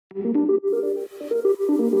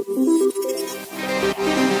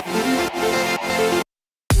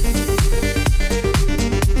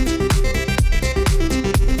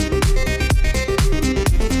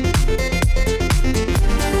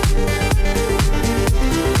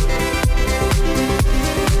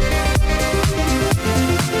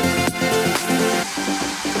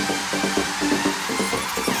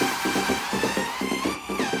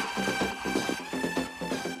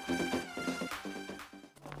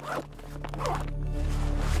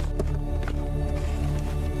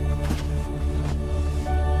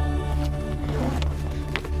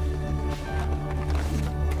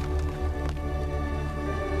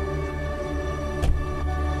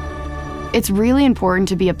It's really important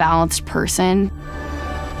to be a balanced person.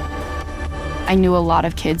 I knew a lot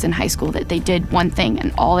of kids in high school that they did one thing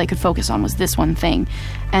and all they could focus on was this one thing,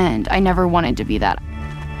 and I never wanted to be that.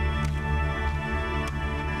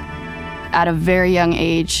 At a very young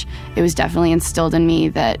age, it was definitely instilled in me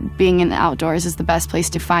that being in the outdoors is the best place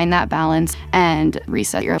to find that balance and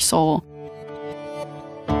reset your soul.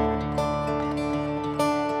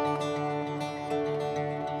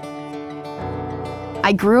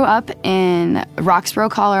 I grew up in Roxborough,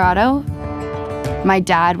 Colorado. My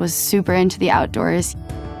dad was super into the outdoors.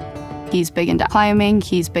 He's big into climbing,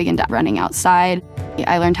 he's big into running outside.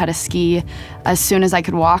 I learned how to ski as soon as I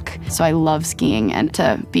could walk, so I love skiing and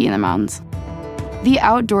to be in the mountains. The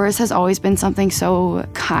outdoors has always been something so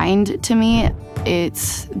kind to me.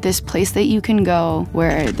 It's this place that you can go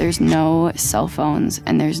where there's no cell phones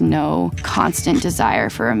and there's no constant desire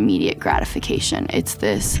for immediate gratification. It's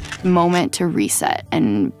this moment to reset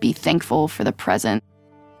and be thankful for the present.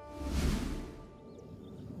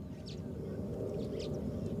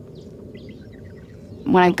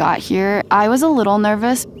 When I got here, I was a little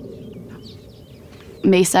nervous.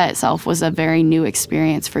 Mesa itself was a very new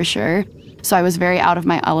experience for sure, so I was very out of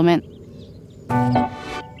my element.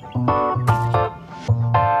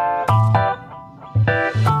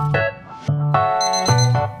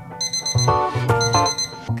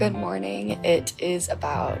 Good morning. It is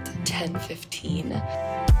about 10:15,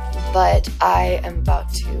 but I am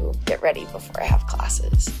about to get ready before I have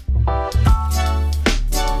classes.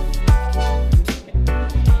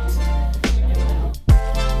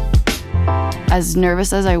 As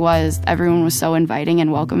nervous as I was, everyone was so inviting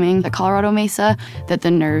and welcoming at Colorado Mesa that the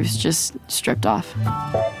nerves just stripped off.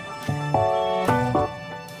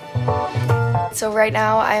 So right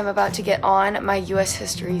now I am about to get on my US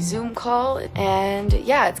History Zoom call, and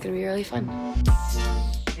yeah, it's gonna be really fun.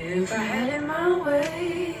 If I had it my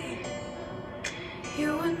way,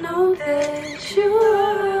 you would know that you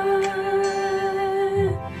are.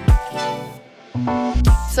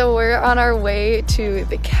 So we're on our way to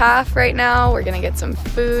the carve right now. We're gonna get some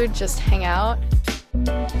food, just hang out.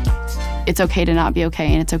 It's okay to not be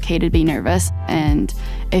okay, and it's okay to be nervous. And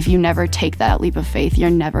if you never take that leap of faith, you're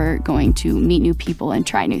never going to meet new people and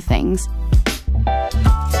try new things.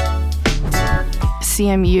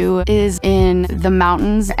 CMU is in the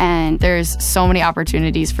mountains, and there's so many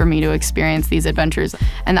opportunities for me to experience these adventures,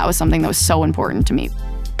 and that was something that was so important to me.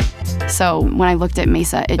 So when I looked at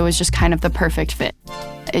Mesa, it was just kind of the perfect fit.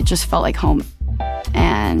 It just felt like home.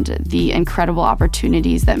 And the incredible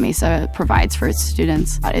opportunities that Mesa provides for its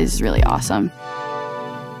students is really awesome.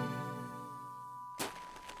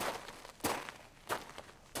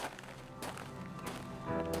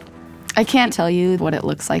 I can't tell you what it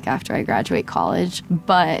looks like after I graduate college,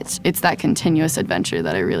 but it's that continuous adventure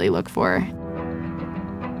that I really look for.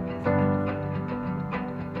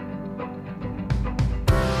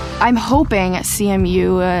 I'm hoping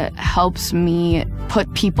CMU helps me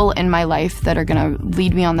put people in my life that are gonna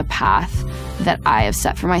lead me on the path that I have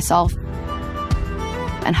set for myself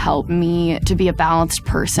and help me to be a balanced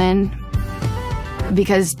person,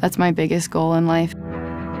 because that's my biggest goal in life.